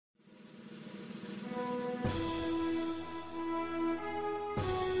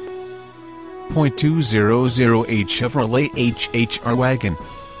2.2008 Chevrolet HHR wagon.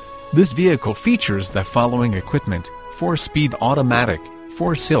 This vehicle features the following equipment: 4-speed automatic,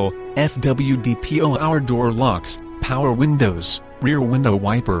 4-sill, FWD-PO power door locks, power windows, rear window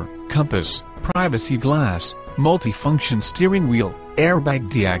wiper, compass, privacy glass, multi-function steering wheel, airbag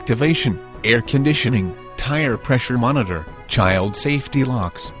deactivation, air conditioning, tire pressure monitor, child safety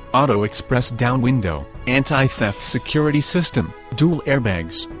locks, auto express down window, anti-theft security system, dual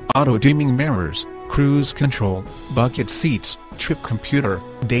airbags, auto dimming mirrors, cruise control, bucket seats, trip computer,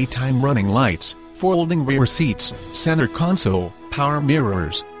 daytime running lights, folding rear seats, center console, power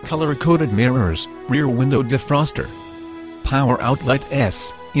mirrors, color-coded mirrors, rear window defroster, power outlet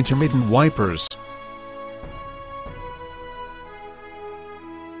S, intermittent wipers,